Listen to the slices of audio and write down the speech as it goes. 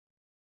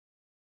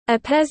A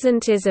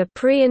peasant is a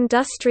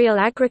pre-industrial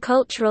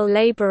agricultural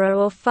laborer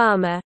or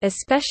farmer,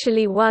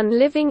 especially one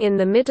living in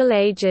the Middle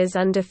Ages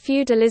under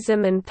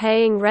feudalism and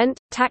paying rent,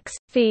 tax,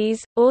 fees,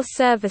 or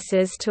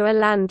services to a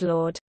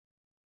landlord.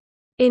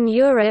 In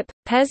Europe,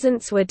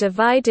 peasants were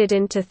divided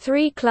into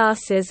three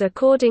classes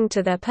according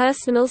to their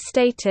personal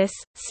status: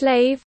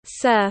 slave,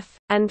 serf,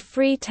 and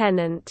free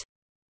tenant.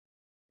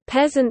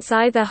 Peasants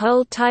either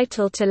hold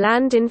title to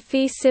land in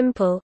fee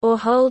simple, or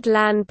hold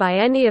land by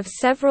any of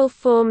several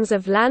forms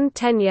of land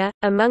tenure,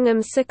 among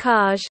them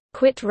socage,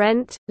 quit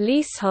rent,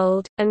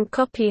 leasehold, and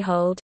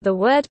copyhold. The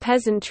word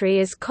peasantry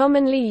is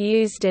commonly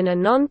used in a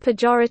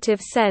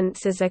non-pejorative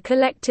sense as a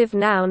collective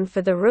noun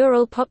for the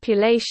rural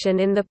population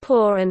in the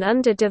poor and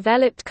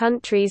underdeveloped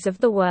countries of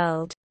the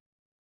world.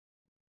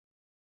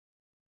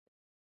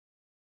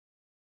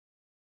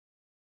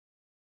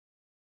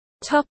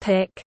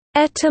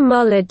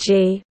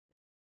 Etymology.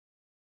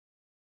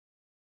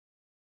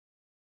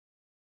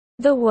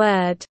 The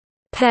word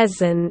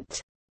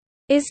 «peasant»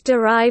 is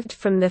derived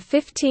from the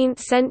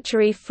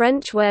 15th-century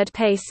French word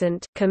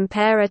peasant,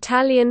 compare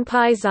Italian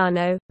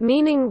paesano,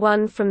 meaning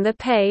one from the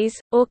pays,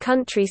 or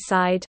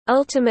countryside,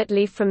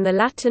 ultimately from the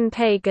Latin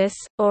pagus,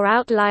 or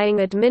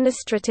outlying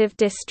administrative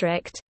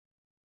district.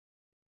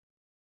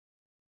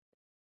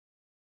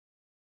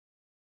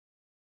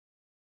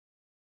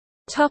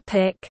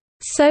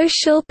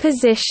 Social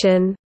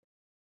position.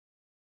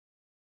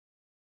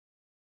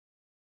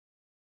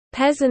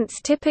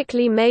 Peasants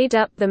typically made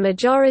up the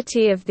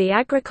majority of the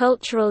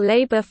agricultural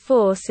labor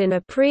force in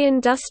a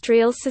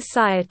pre-industrial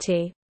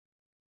society.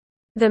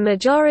 The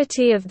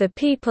majority of the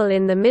people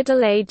in the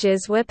Middle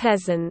Ages were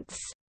peasants.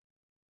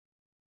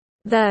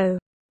 Though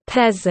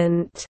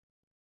 «peasant»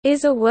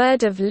 is a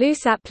word of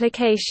loose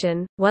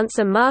application, once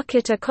a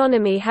market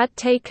economy had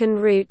taken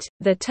root,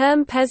 the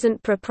term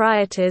peasant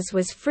proprietors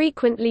was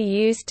frequently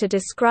used to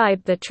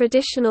describe the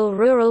traditional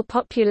rural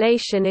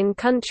population in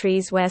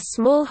countries where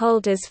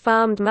smallholders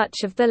farmed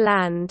much of the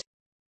land.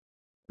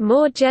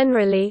 More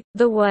generally,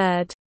 the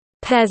word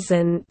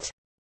 «peasant»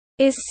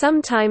 is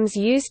sometimes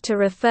used to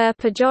refer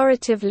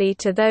pejoratively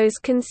to those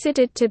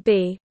considered to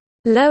be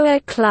 «lower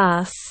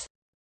class»,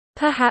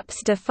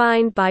 perhaps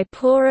defined by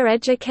poorer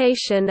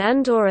education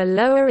and/or a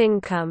lower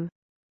income.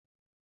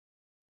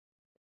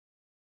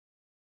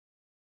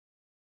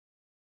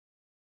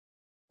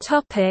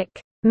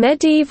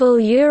 Medieval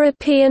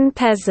European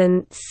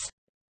peasants.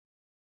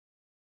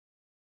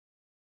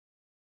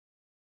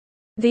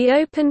 The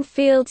open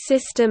field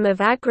system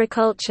of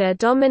agriculture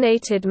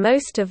dominated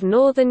most of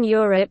northern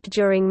Europe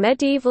during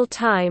medieval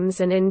times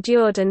and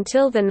endured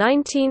until the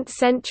 19th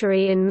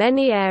century in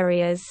many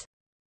areas.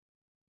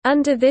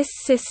 Under this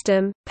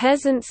system,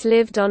 peasants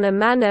lived on a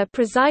manor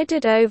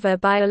presided over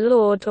by a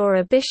lord or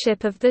a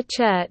bishop of the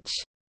church.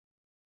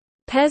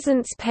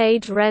 Peasants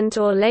paid rent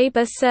or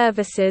labor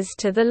services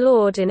to the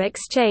lord in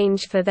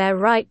exchange for their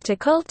right to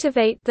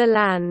cultivate the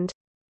land.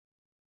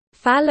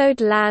 Fallowed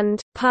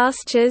land,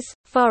 pastures,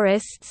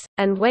 forests,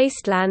 and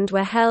wasteland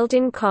were held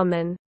in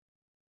common.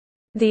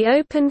 The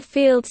open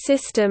field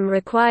system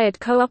required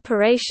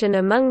cooperation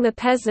among the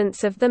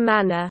peasants of the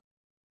manor.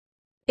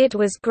 It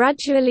was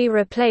gradually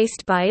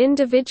replaced by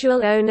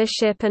individual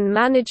ownership and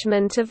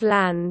management of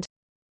land.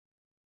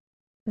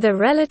 The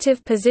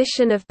relative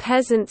position of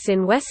peasants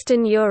in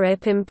Western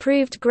Europe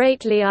improved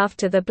greatly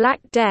after the Black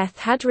Death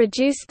had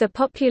reduced the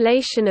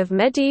population of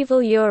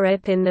medieval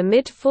Europe in the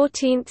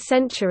mid-14th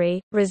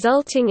century,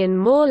 resulting in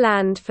more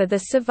land for the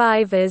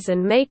survivors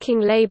and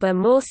making labor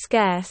more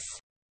scarce.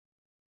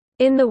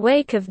 In the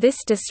wake of this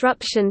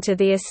disruption to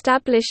the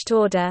established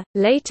order,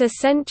 later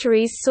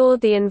centuries saw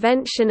the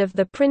invention of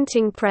the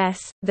printing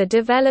press, the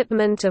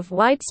development of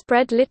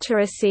widespread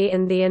literacy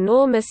and the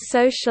enormous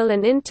social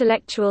and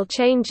intellectual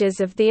changes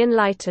of the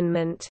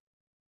Enlightenment.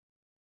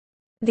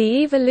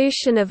 The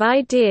evolution of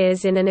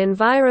ideas in an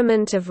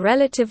environment of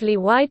relatively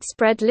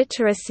widespread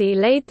literacy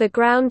laid the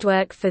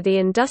groundwork for the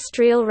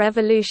Industrial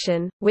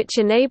Revolution, which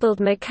enabled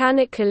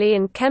mechanically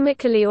and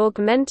chemically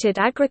augmented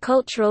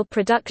agricultural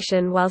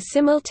production while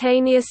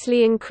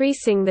simultaneously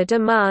increasing the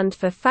demand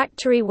for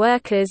factory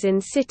workers in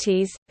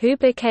cities, who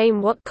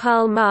became what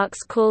Karl Marx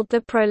called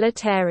the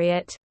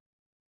proletariat.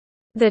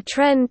 The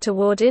trend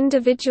toward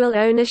individual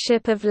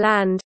ownership of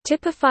land,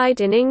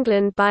 typified in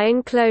England by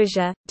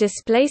enclosure,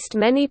 displaced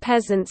many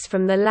peasants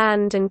from the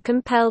land and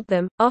compelled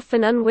them,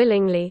 often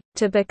unwillingly,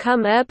 to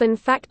become urban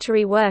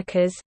factory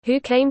workers, who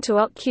came to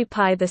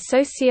occupy the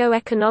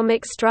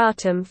socio-economic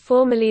stratum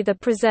formerly the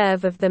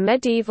preserve of the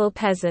medieval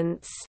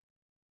peasants.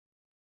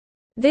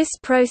 This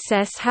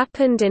process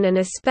happened in an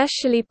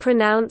especially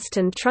pronounced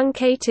and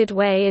truncated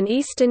way in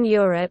Eastern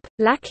Europe,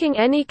 lacking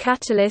any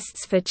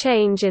catalysts for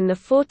change in the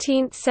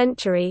 14th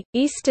century.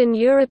 Eastern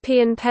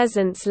European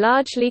peasants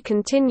largely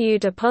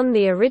continued upon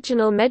the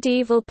original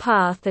medieval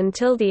path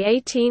until the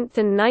 18th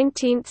and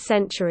 19th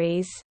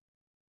centuries.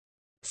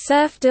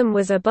 Serfdom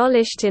was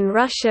abolished in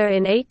Russia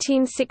in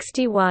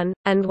 1861,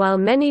 and while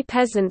many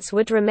peasants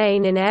would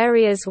remain in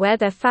areas where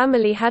their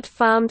family had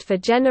farmed for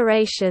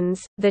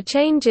generations, the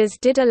changes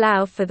did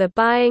allow for the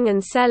buying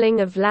and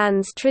selling of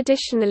lands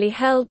traditionally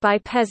held by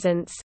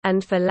peasants,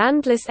 and for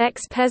landless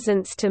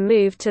ex-peasants to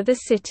move to the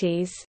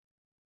cities.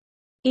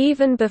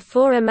 Even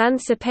before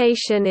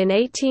emancipation in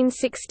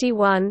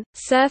 1861,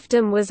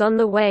 serfdom was on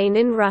the wane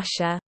in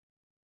Russia.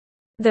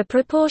 The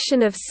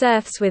proportion of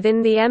serfs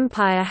within the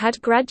empire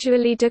had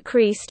gradually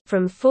decreased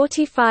from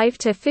 45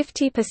 to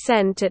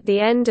 50% at the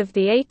end of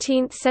the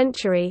 18th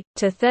century,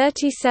 to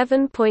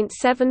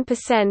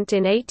 37.7%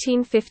 in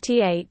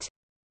 1858.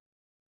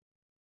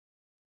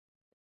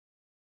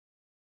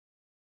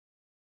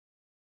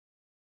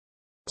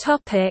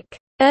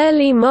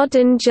 Early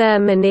modern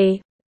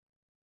Germany.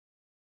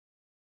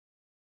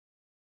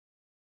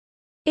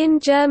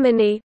 In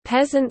Germany,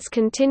 peasants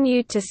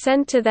continued to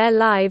center their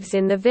lives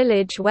in the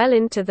village well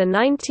into the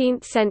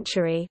 19th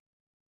century.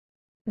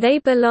 They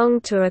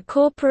belonged to a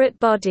corporate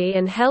body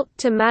and helped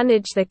to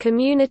manage the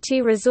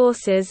community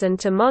resources and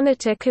to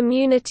monitor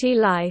community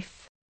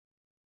life.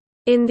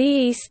 In the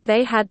East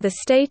they had the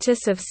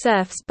status of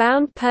serfs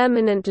bound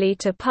permanently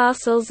to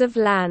parcels of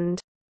land.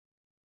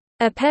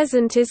 A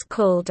peasant is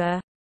called a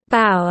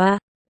Bauer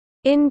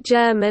in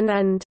German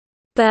and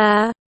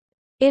Bär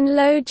in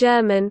Low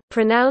German,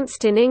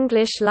 pronounced in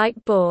English like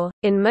boor.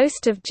 In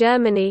most of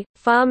Germany,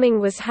 farming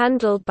was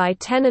handled by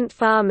tenant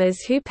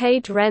farmers who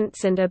paid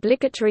rents and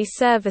obligatory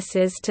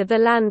services to the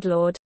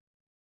landlord,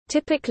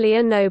 typically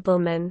a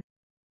nobleman.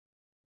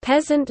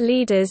 Peasant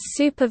leaders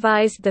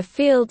supervised the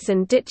fields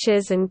and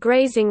ditches and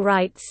grazing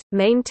rights,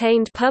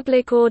 maintained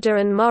public order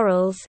and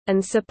morals,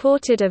 and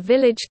supported a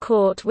village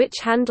court which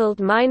handled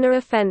minor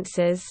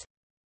offences.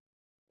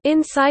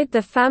 Inside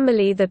the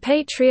family the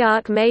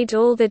patriarch made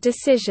all the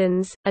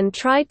decisions, and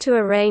tried to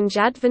arrange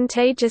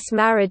advantageous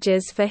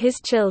marriages for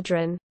his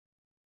children.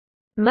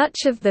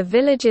 Much of the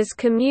village's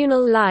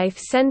communal life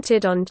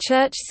centered on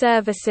church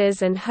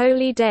services and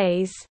holy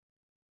days.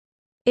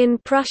 In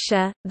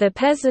Prussia, the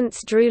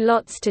peasants drew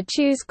lots to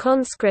choose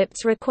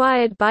conscripts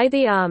required by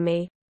the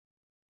army.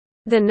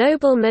 The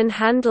noblemen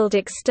handled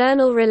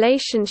external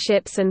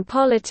relationships and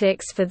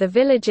politics for the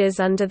villages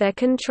under their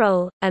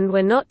control, and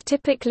were not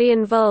typically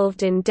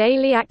involved in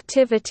daily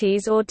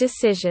activities or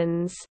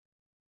decisions.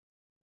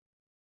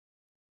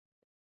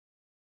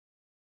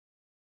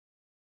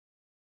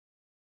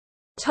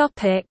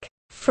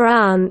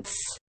 France.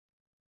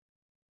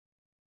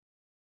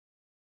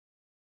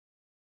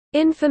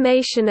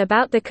 Information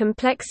about the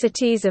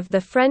complexities of the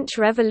French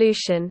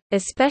Revolution,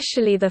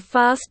 especially the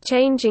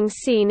fast-changing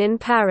scene in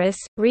Paris,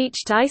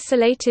 reached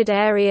isolated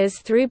areas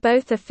through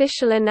both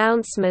official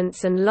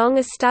announcements and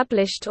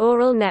long-established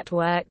oral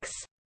networks.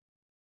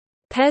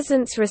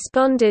 Peasants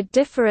responded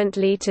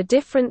differently to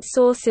different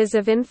sources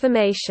of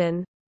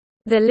information.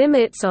 The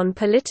limits on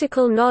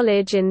political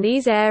knowledge in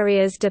these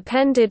areas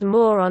depended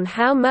more on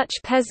how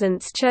much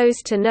peasants chose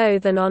to know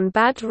than on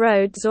bad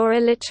roads or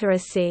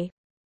illiteracy.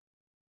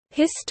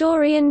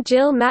 Historian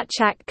Jill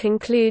Matchak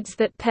concludes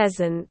that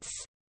peasants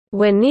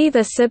were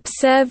neither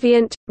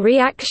subservient,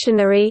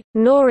 reactionary,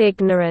 nor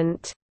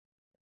ignorant.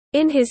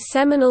 In his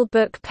seminal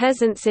book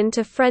Peasants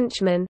into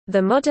Frenchmen,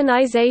 The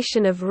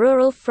Modernization of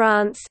Rural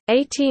France,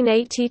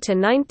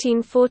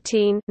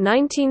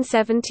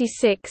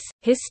 1880–1914–1976,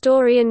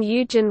 historian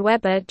Eugen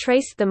Weber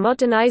traced the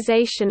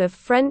modernization of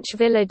French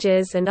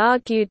villages and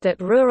argued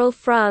that rural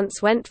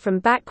France went from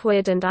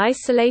backward and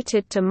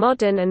isolated to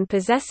modern and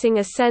possessing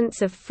a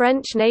sense of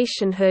French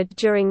nationhood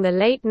during the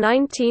late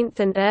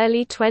 19th and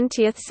early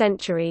 20th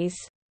centuries.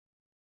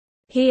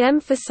 He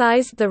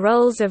emphasized the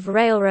roles of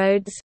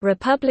railroads,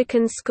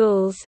 republican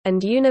schools,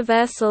 and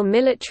universal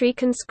military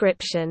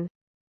conscription.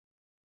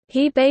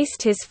 He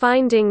based his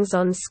findings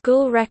on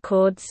school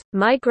records,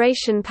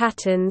 migration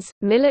patterns,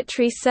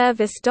 military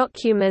service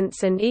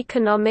documents and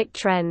economic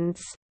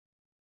trends.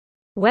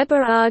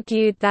 Weber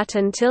argued that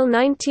until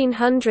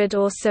 1900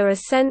 or so a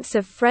sense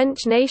of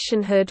French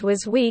nationhood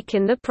was weak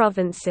in the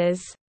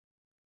provinces.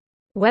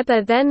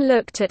 Weber then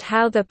looked at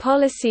how the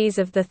policies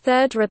of the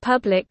Third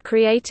Republic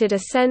created a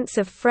sense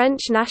of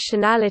French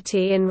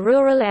nationality in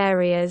rural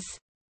areas.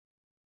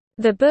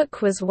 The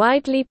book was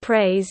widely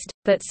praised,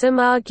 but some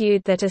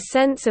argued that a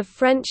sense of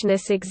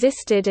Frenchness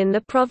existed in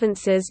the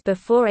provinces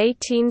before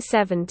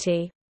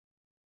 1870.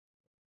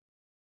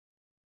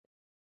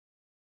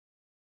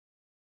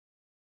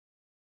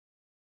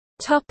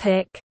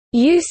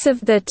 Use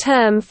of the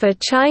term for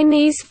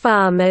Chinese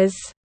farmers.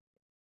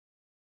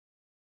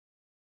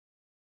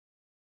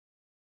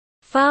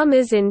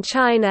 Farmers in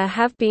China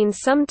have been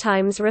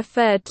sometimes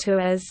referred to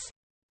as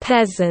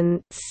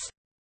peasants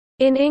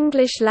in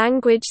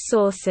English-language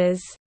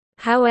sources.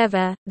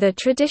 However, the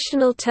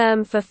traditional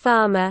term for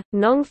farmer,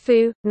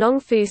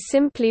 nongfu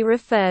simply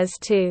refers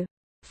to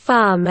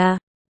farmer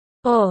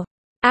or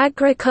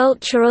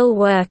agricultural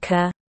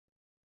worker.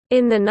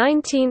 In the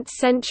 19th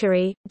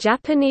century,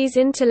 Japanese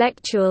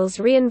intellectuals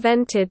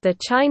reinvented the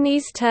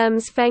Chinese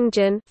terms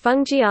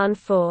fengjian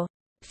for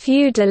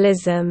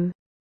feudalism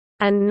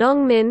and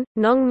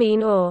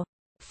nongmin or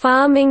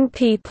farming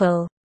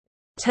people,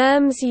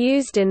 terms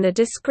used in the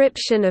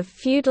description of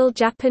feudal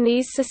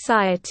Japanese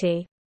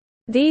society.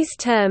 These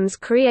terms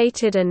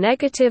created a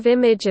negative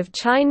image of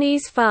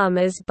Chinese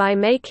farmers by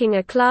making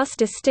a class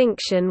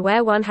distinction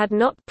where one had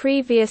not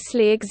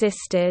previously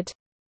existed.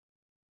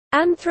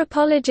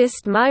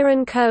 Anthropologist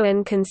Myron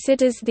Cohen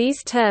considers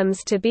these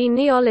terms to be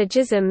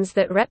neologisms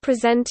that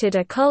represented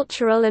a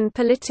cultural and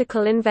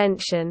political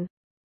invention.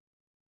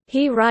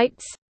 He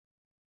writes,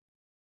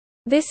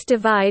 "This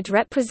divide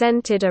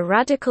represented a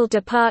radical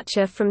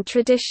departure from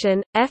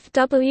tradition." F.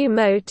 W.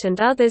 Mote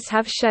and others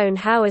have shown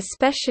how,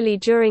 especially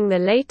during the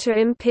later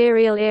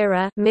imperial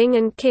era Ming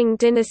and Qing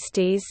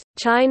dynasties,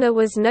 China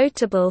was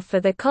notable for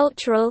the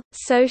cultural,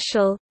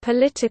 social,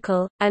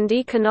 political, and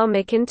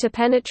economic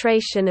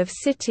interpenetration of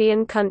city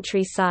and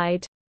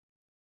countryside.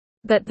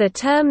 But the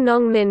term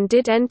nongmin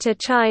did enter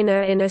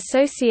China in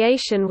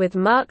association with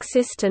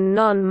Marxist and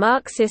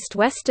non-Marxist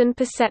Western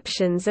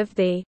perceptions of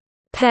the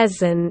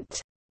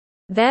peasant,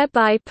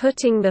 thereby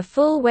putting the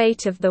full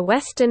weight of the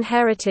Western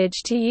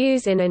heritage to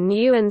use in a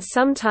new and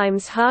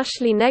sometimes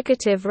harshly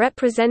negative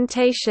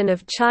representation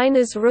of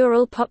China's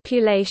rural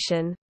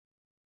population.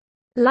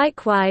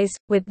 Likewise,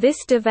 with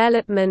this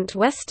development,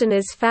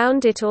 Westerners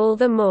found it all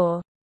the more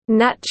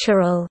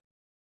natural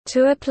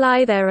to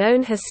apply their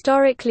own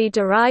historically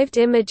derived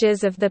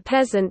images of the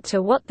peasant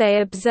to what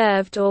they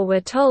observed or were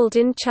told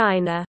in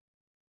China.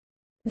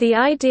 The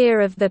idea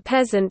of the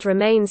peasant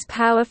remains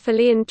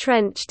powerfully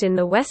entrenched in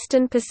the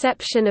Western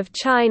perception of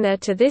China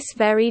to this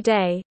very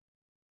day.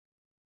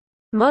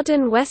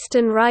 Modern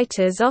Western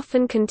writers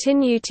often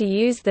continue to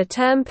use the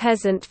term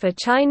peasant for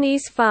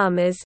Chinese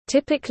farmers,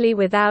 typically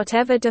without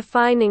ever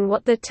defining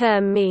what the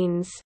term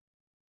means.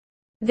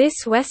 This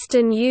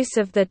Western use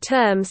of the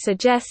term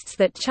suggests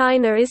that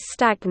China is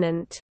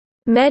stagnant,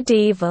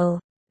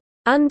 medieval,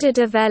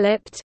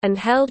 underdeveloped, and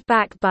held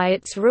back by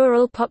its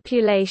rural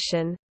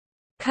population.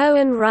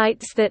 Cohen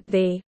writes that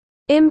the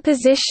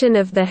imposition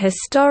of the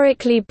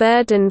historically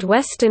burdened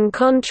Western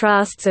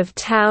contrasts of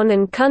town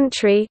and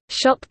country,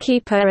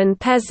 shopkeeper and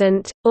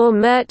peasant, or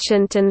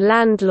merchant and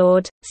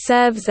landlord,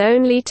 serves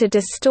only to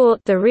distort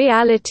the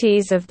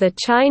realities of the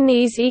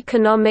Chinese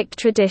economic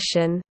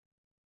tradition.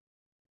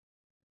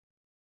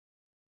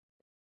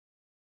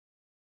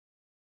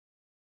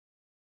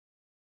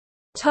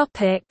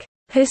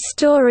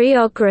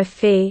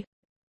 Historiography.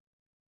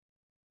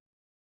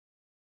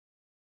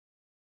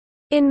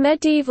 In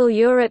medieval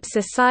Europe,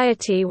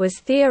 society was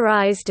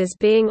theorized as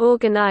being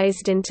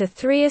organized into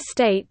three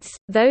estates: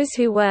 those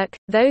who work,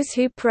 those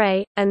who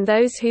pray, and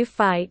those who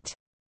fight.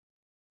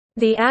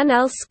 The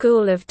Annales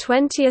school of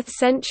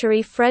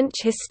 20th-century French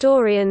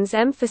historians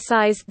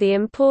emphasized the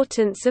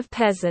importance of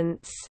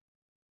peasants.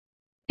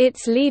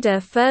 Its leader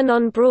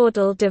Fernand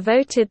Braudel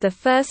devoted the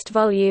first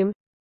volume,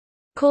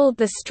 called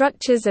The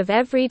Structures of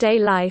Everyday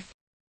Life,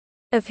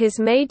 of his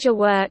major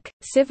work,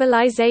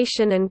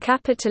 Civilization and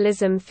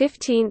Capitalism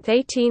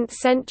 15th–18th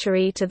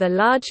century, to the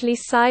largely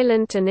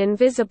silent and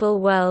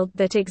invisible world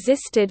that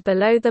existed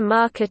below the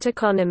market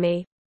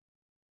economy.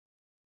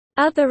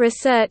 Other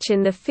research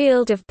in the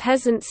field of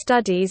peasant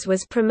studies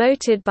was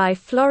promoted by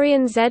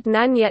Florian Z.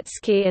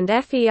 Nanietsky and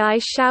Fei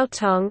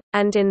Xiaotong,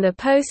 and in the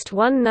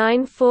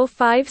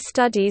post-1945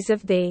 studies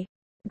of the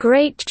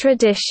Great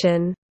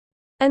Tradition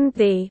and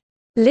the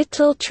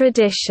Little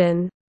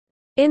Tradition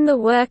in the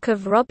work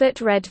of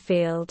Robert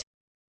Redfield.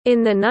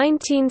 In the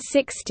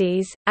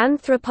 1960s,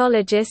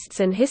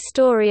 anthropologists and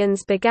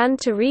historians began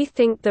to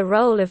rethink the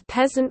role of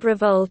peasant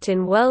revolt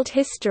in world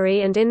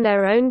history and in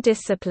their own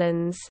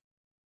disciplines.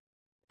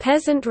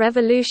 Peasant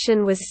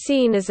revolution was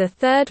seen as a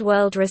Third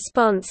World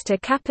response to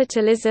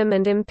capitalism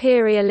and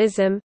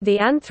imperialism. The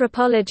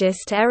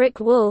anthropologist Eric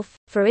Wolf,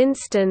 for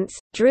instance,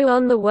 drew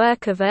on the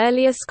work of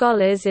earlier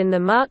scholars in the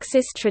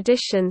Marxist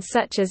tradition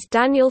such as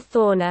Daniel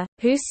Thorner,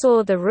 who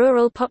saw the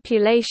rural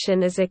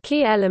population as a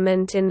key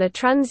element in the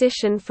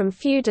transition from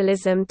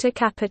feudalism to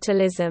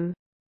capitalism.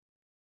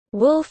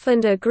 Wolf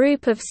and a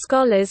group of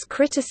scholars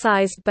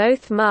criticized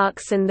both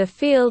Marx and the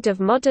field of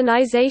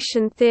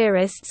modernization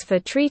theorists for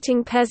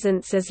treating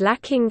peasants as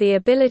lacking the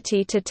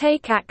ability to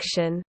take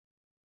action.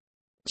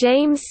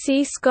 James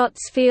C.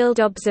 Scott's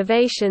field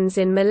observations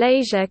in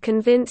Malaysia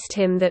convinced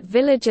him that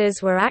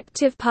villagers were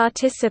active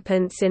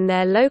participants in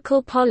their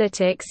local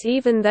politics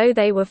even though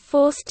they were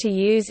forced to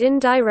use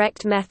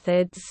indirect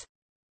methods.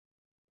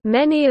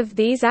 Many of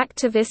these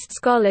activist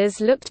scholars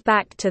looked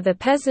back to the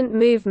peasant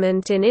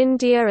movement in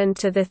India and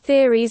to the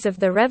theories of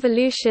the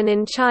revolution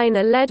in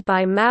China led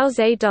by Mao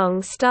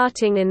Zedong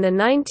starting in the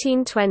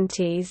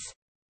 1920s.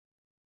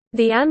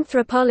 The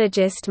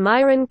anthropologist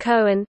Myron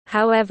Cohen,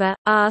 however,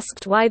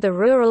 asked why the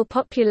rural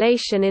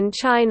population in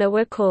China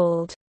were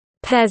called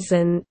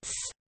peasants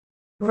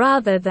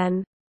rather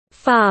than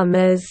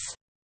farmers,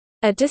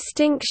 a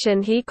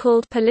distinction he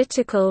called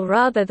political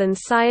rather than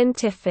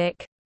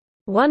scientific.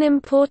 One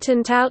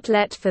important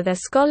outlet for their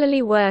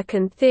scholarly work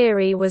and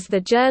theory was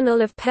the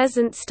Journal of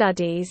Peasant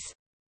Studies.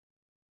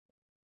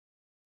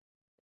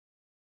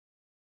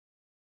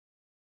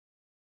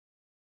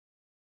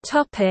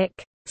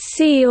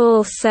 See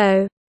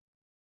also: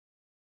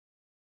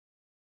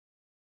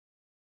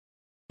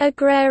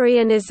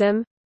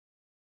 Agrarianism,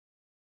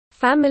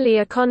 family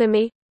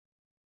economy,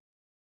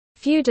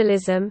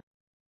 feudalism,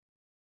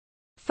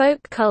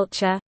 folk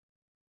culture,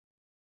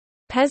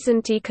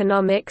 peasant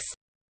economics,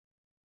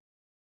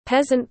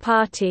 peasant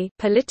party,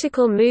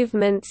 political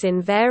movements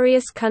in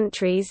various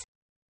countries,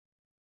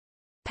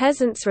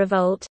 peasants'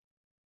 revolt,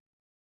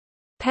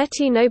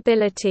 petty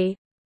nobility,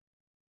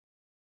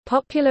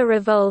 popular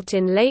revolt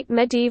in late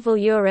medieval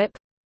Europe,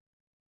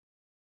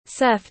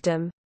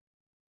 serfdom.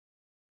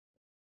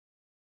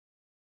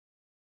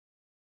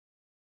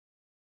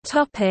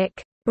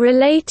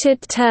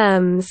 Related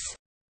terms: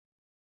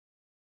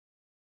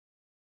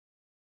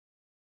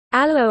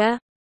 Alloa,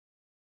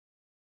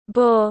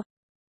 Boer,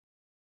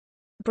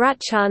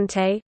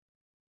 Bracciante,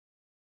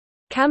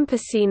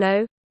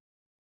 Campesino,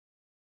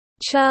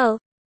 Churl,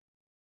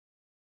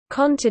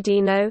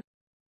 Contadino,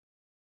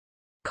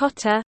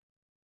 Cotter,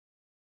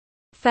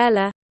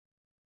 Feller,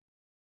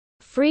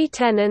 Free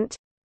tenant,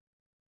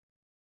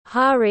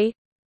 Hari,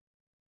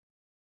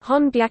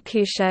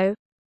 Honbyakusho,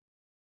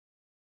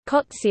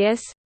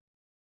 Kotzius,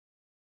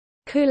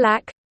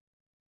 Kulak,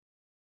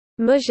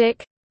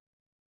 Mujik,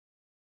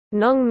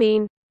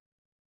 Nongmin,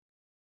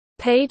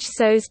 Page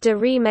Sos de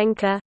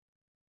Remenka,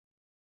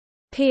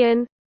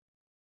 Pian,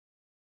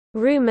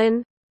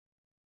 Rumen,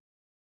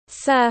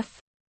 Serf,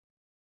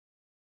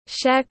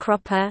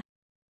 Sharecropper,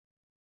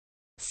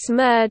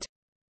 Smurd,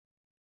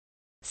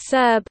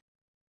 Serb,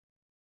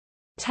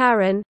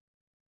 Taran,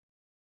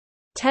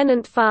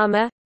 Tenant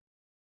farmer,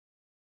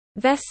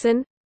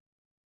 Vesson,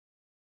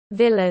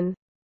 Villain.